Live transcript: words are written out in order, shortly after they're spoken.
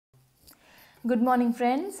Good morning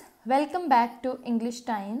friends, welcome back to English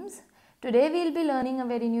Times. Today we will be learning a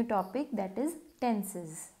very new topic, that is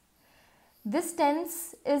tenses. This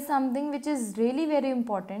tense is something which is really very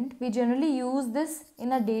important. We generally use this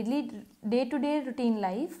in a day-to-day routine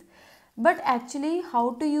life, but actually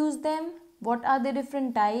how to use them, what are the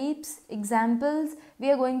different types, examples,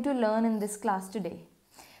 we are going to learn in this class today.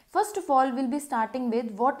 First of all, we will be starting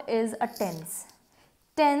with what is a tense.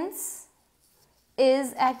 Tense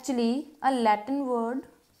is actually a Latin word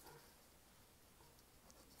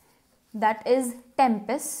that is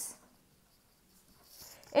tempus.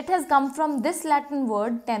 It has come from this Latin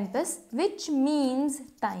word tempus, which means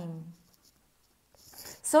time.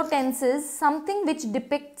 So tenses, something which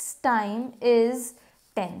depicts time, is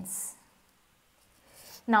tense.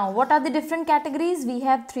 Now what are the different categories? We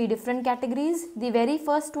have three different categories. The very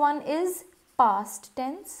first one is past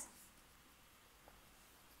tense.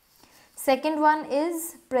 Second one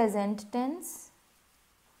is present tense,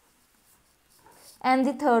 and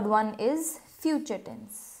the third one is future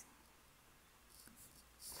tense.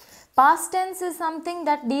 Past tense is something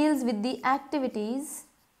that deals with the activities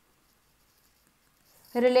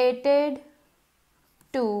related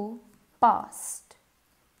to past.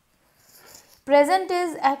 Present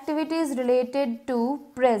is activities related to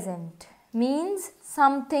present, means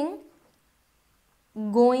something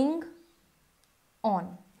going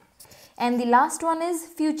on. And the last one is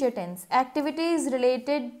future tense. Activities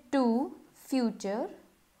related to future,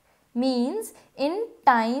 means in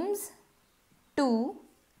times to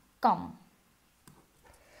come.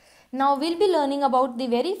 Now we'll be learning about the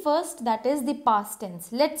very first, that is the past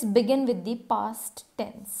tense. Let's begin with the past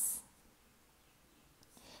tense.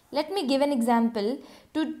 Let me give an example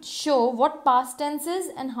to show what past tense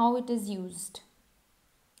is and how it is used.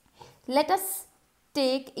 Let us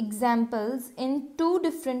take examples in two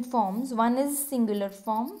different forms. One is singular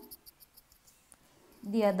form,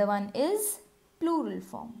 the other one is plural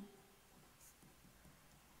form.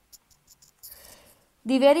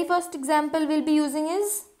 The very first example we'll be using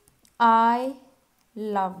is I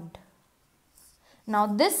loved. Now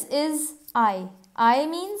this is I. I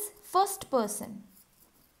means first person.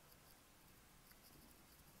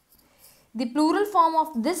 The plural form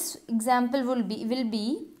of this example will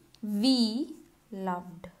be we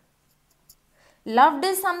loved. Loved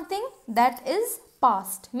is something that is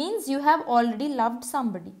past, means you have already loved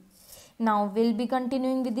somebody. Now we'll be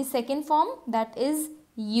continuing with the second form, that is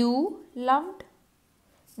you loved.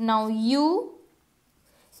 Now you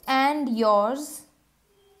and yours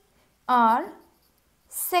are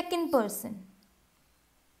second person.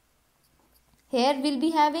 Here we'll be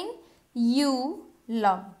having you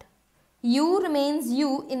loved. You remains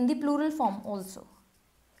you in the plural form also.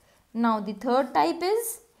 Now the third type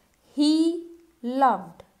is he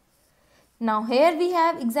loved. Now here we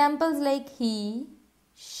have examples like he,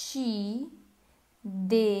 she,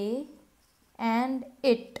 they and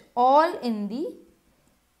it, all in the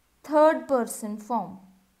third person form.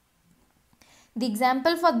 The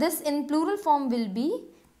example for this in plural form will be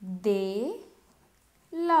they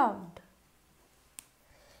loved.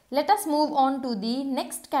 Let us move on to the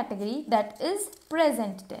next category, that is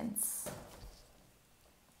present tense.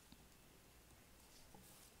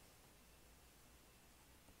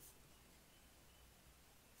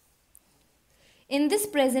 In this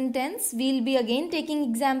present tense, we will be again taking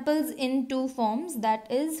examples in two forms, that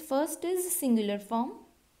is, first is singular form,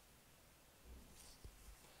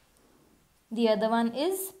 the other one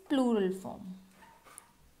is plural form.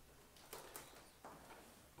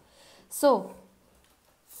 So,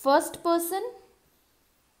 first person,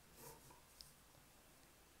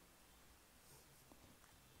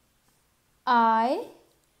 I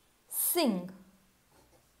sing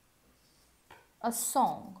a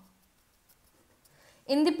song.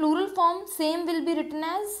 In the plural form, same will be written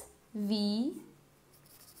as we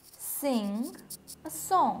sing a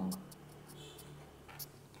song.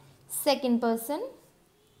 Second person,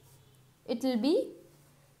 it will be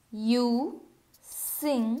you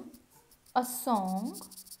sing a song.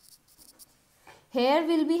 Here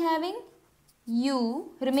we will be having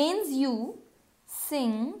you remains you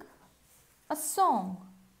sing a song.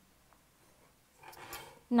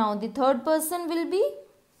 Now the third person will be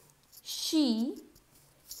she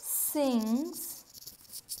sings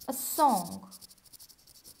a song.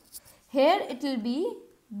 Here it will be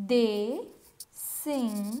they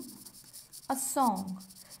sing a song.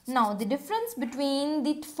 Now the difference between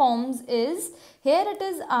the forms is, here it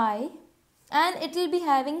is I and it will be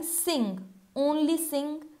having sing, only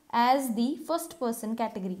sing as the first person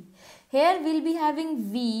category. Here we will be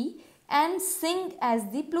having we and sing as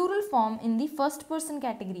the plural form in the first person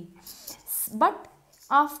category. But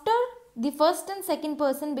after the first and second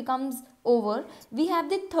person becomes over, we have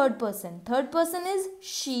the third person. Third person is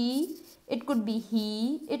she, it could be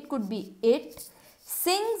he, it could be it.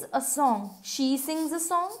 Sings a song. She sings a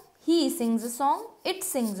song, he sings a song, it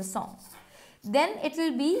sings a song. Then it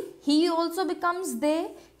will be he also becomes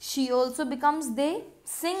they, she also becomes they,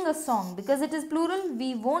 sing a song. Because it is plural,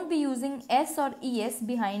 we won't be using s or es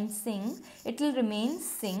behind sing. It will remain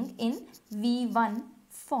sing in V1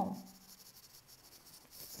 form.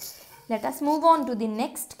 Let us move on to the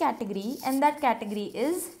next category, and that category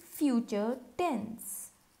is future tense.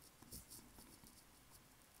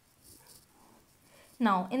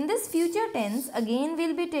 Now, in this future tense, again we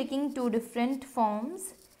will be taking two different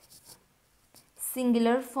forms.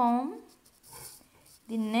 Singular form.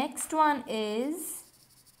 The next one is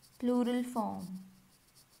plural form.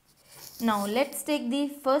 Now, let's take the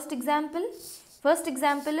first example. First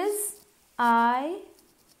example is I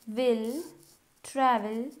will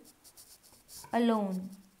travel alone.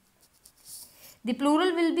 The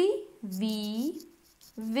plural will be we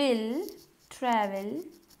will travel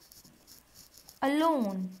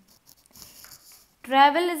alone.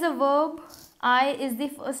 Travel is a verb, I is the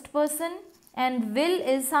first person, and will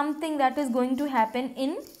is something that is going to happen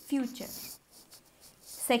in future.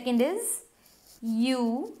 Second is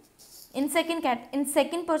you, in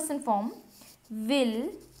second person form,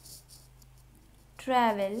 will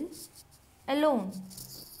travel alone.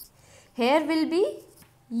 Here will be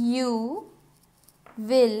you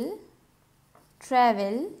will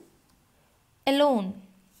travel alone.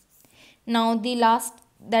 Now the last,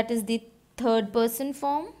 that is the third person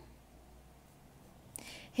form.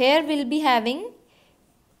 Here we'll be having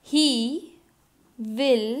he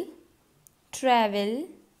will travel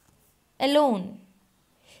alone.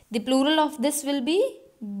 The plural of this will be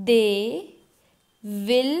they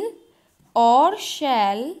will or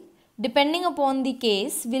shall, depending upon the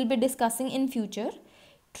case we'll be discussing in future,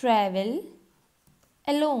 travel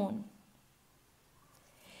alone.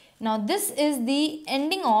 Now this is the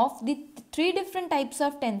ending of the three different types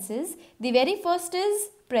of tenses. The very first is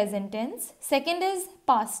present tense, second is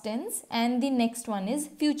past tense, and the next one is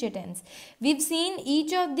future tense. We've seen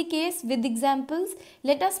each of the case with examples.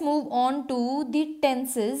 Let us move on to the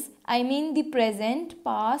tenses, I mean the present,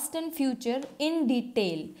 past and future in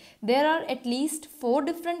detail. There are at least 4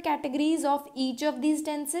 different categories of each of these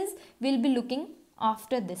tenses. We'll be looking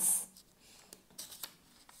after this.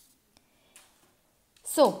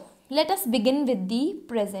 So, let us begin with the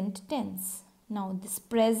present tense. Now, this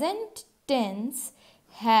present tense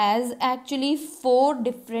has actually 4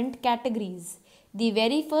 different categories. The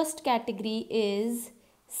very first category is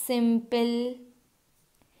simple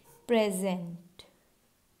present.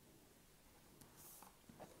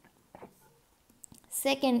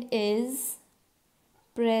 Second is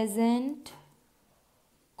present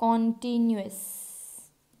continuous.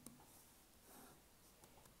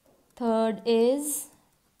 Third is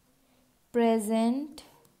present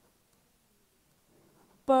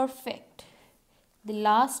perfect. The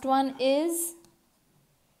last one is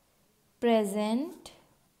present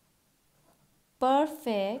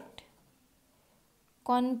perfect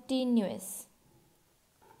continuous.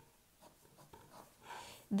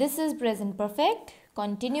 This is present perfect,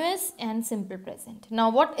 continuous and simple present. Now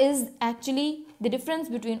what is actually the difference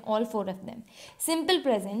between all 4 of them? Simple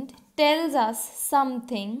present tells us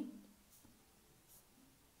something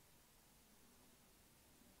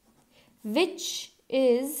which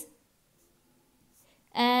is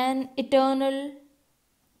an eternal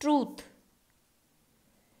truth.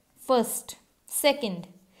 First. Second,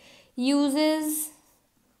 uses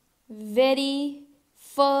very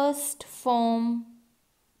first form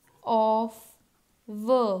of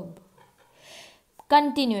verb.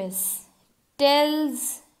 Continuous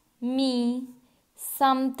tells me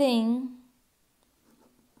something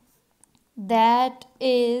that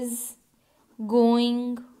is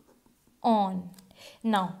going on.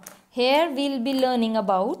 Now, here we'll be learning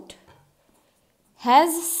about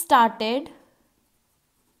has started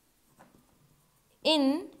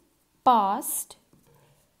in past,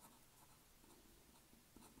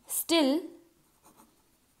 still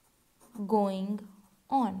going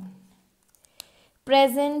on.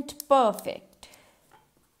 Present perfect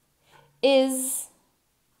is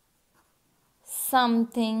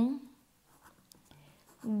something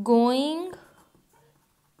going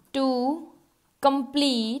to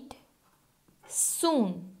complete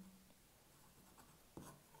soon.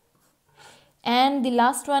 And the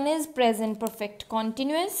last one is present perfect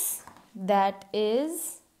continuous, that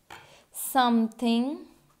is something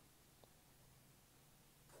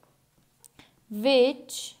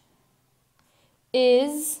which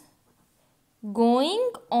is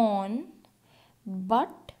going on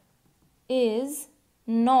but is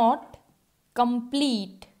not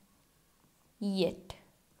complete yet.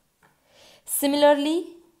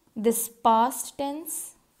 Similarly, this past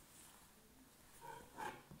tense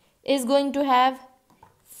is going to have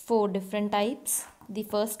 4 different types. The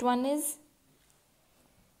first one is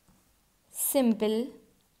simple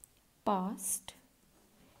past.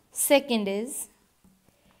 Second is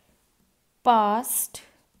past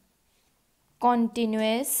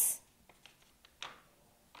continuous.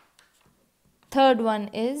 Third one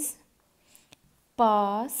is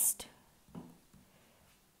past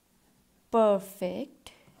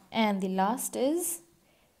perfect, and the last is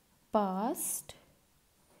past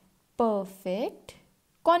perfect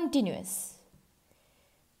continuous.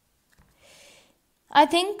 I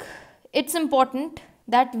think it's important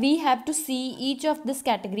that we have to see each of this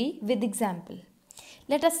category with example.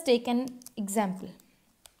 Let us take an example.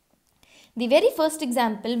 The very first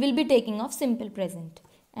example will be taking of simple present,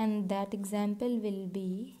 and that example will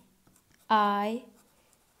be I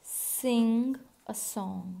sing a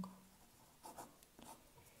song.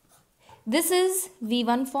 This is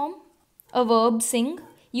V1 form. A verb sing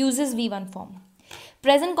uses V1 form.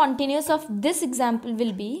 Present continuous of this example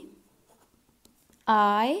will be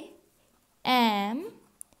I am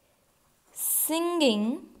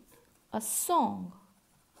singing a song.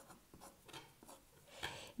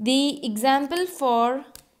 The example for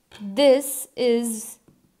this is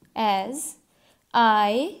as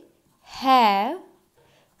I have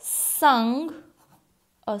sung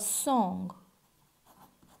a song.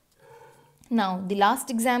 Now the last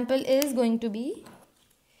example is going to be,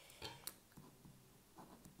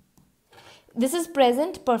 this is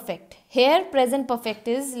present perfect. Here present perfect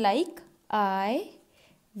is like I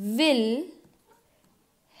will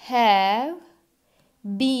have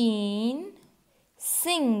been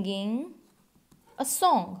singing a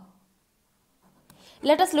song.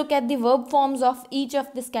 Let us look at the verb forms of each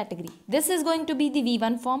of this category. This is going to be the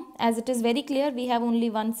V1 form. As it is very clear, we have only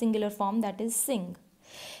one singular form, that is sing.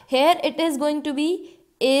 Here it is going to be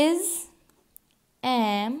is,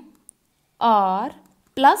 am, are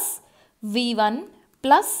plus V1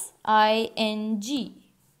 plus ing.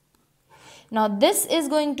 Now this is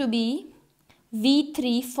going to be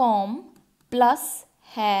V3 form plus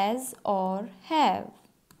has or have.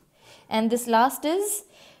 And this last is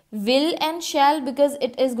will and shall, because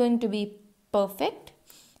it is going to be perfect,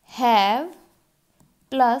 have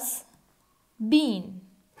plus been.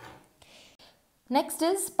 Next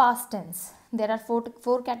is past tense. There are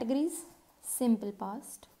four categories. Simple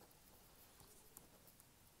past,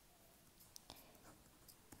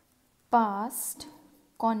 past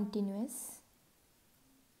continuous,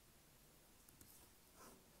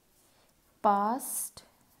 past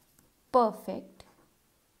perfect.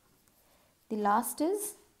 The last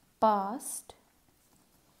is past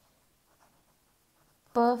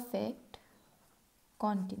perfect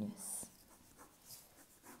continuous.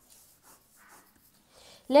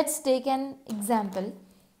 Let's take an example.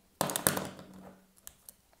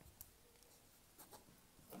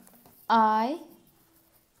 I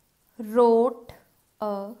wrote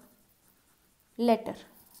a letter.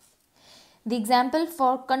 The example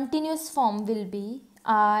for continuous form will be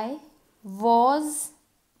I was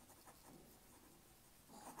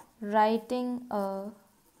writing a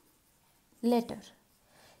letter.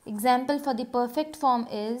 Example for the perfect form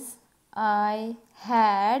is I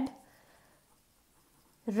had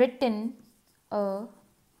written a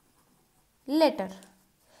letter.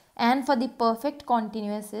 And for the perfect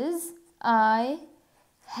continuous is I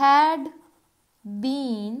had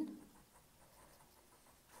been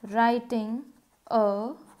writing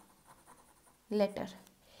a letter.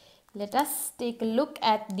 Let us take a look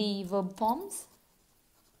at the verb forms.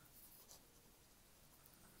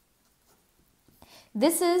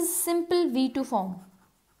 This is simple V2 form.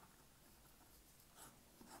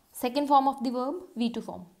 Second form of the verb, V2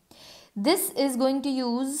 form. This is going to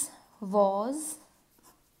use was,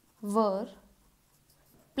 were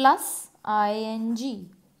plus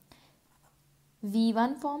ing.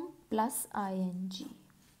 V1 form plus ing.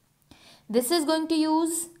 This is going to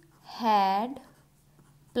use had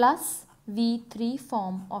plus V3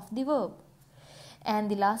 form of the verb. And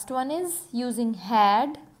the last one is using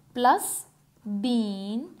had plus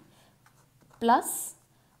been plus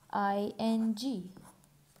ing.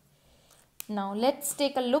 Now let's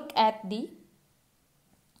take a look at the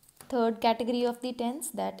third category of the tense,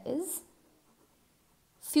 that is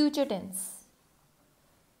future tense.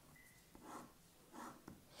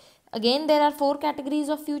 Again, there are four categories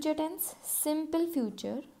of future tense. Simple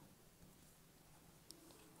future,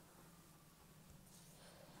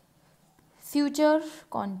 future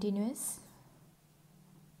continuous,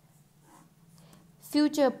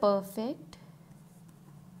 future perfect,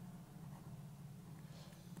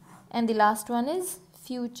 and the last one is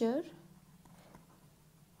future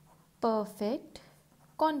perfect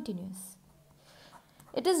continuous.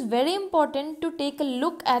 It is very important to take a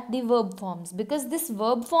look at the verb forms, because this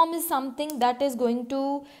verb form is something that is going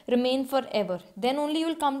to remain forever. Then only you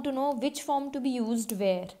will come to know which form to be used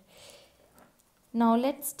where. Now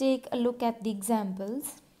let's take a look at the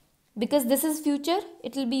examples. Because this is future,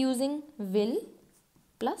 it will be using will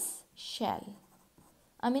plus shall.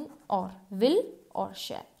 Or will or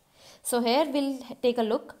shall. So here we'll take a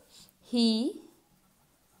look. He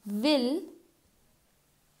will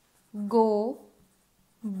go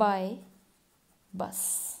by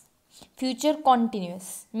bus. Future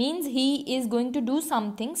continuous means he is going to do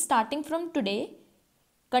something starting from today,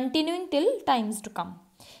 continuing till times to come.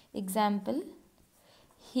 Example,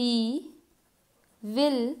 he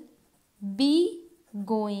will be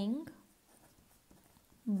going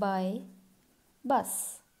by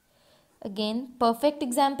bus. Again, perfect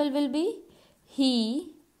example will be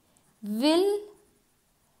he will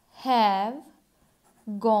have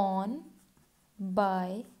gone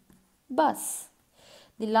by bus.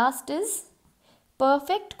 The last is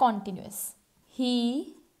perfect continuous.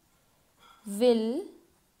 He will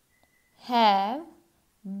have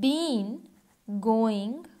been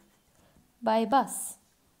going by bus.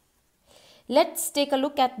 Let's take a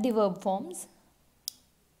look at the verb forms.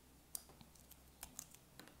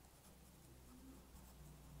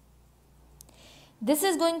 This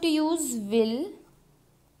is going to use will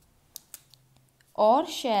or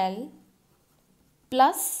shall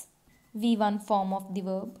plus V1 form of the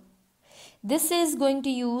verb. This is going to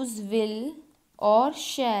use will or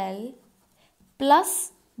shall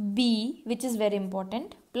plus be, which is very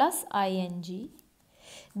important, plus ing.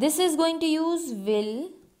 This is going to use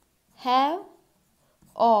will, have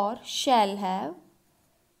or shall have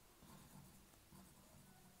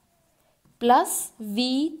plus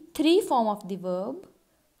V3 form of the verb,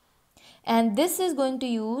 and this is going to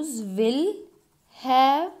use will,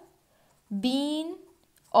 have, been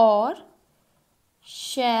or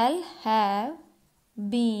shall have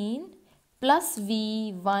been plus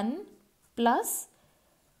V1 plus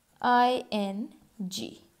ing.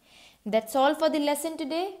 That's all for the lesson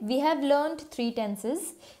today. We have learned 3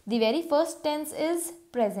 tenses. The very first tense is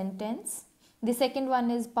present tense. The second one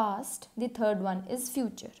is past. The third one is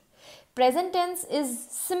future. Present tense is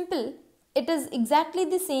simple. It is exactly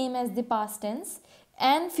the same as the past tense,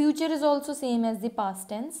 and future is also same as the past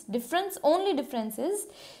tense. Only difference is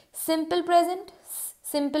simple present,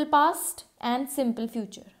 simple past and simple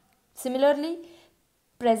future. Similarly,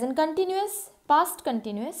 present continuous, past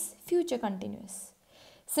continuous, future continuous.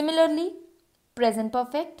 Similarly, present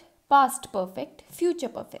perfect, past perfect, future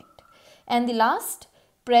perfect. And the last,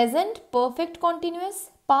 present perfect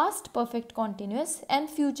continuous, past perfect continuous and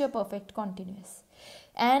future perfect continuous.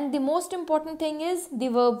 And the most important thing is the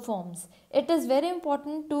verb forms. It is very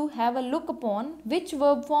important to have a look upon which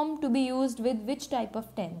verb form to be used with which type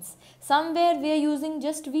of tense. Somewhere we are using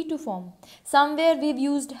just V2 form. Somewhere we've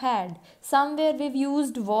used had. Somewhere we've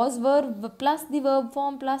used was verb plus the verb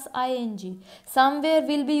form plus ing. Somewhere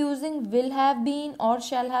we'll be using will have been or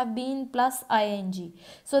shall have been plus ing.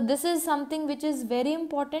 So this is something which is very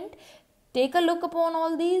important. Take a look upon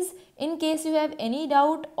all these. In case you have any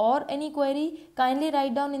doubt or any query, kindly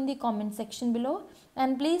write down in the comment section below.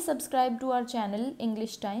 And please subscribe to our channel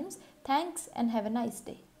English Times. Thanks and have a nice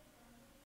day.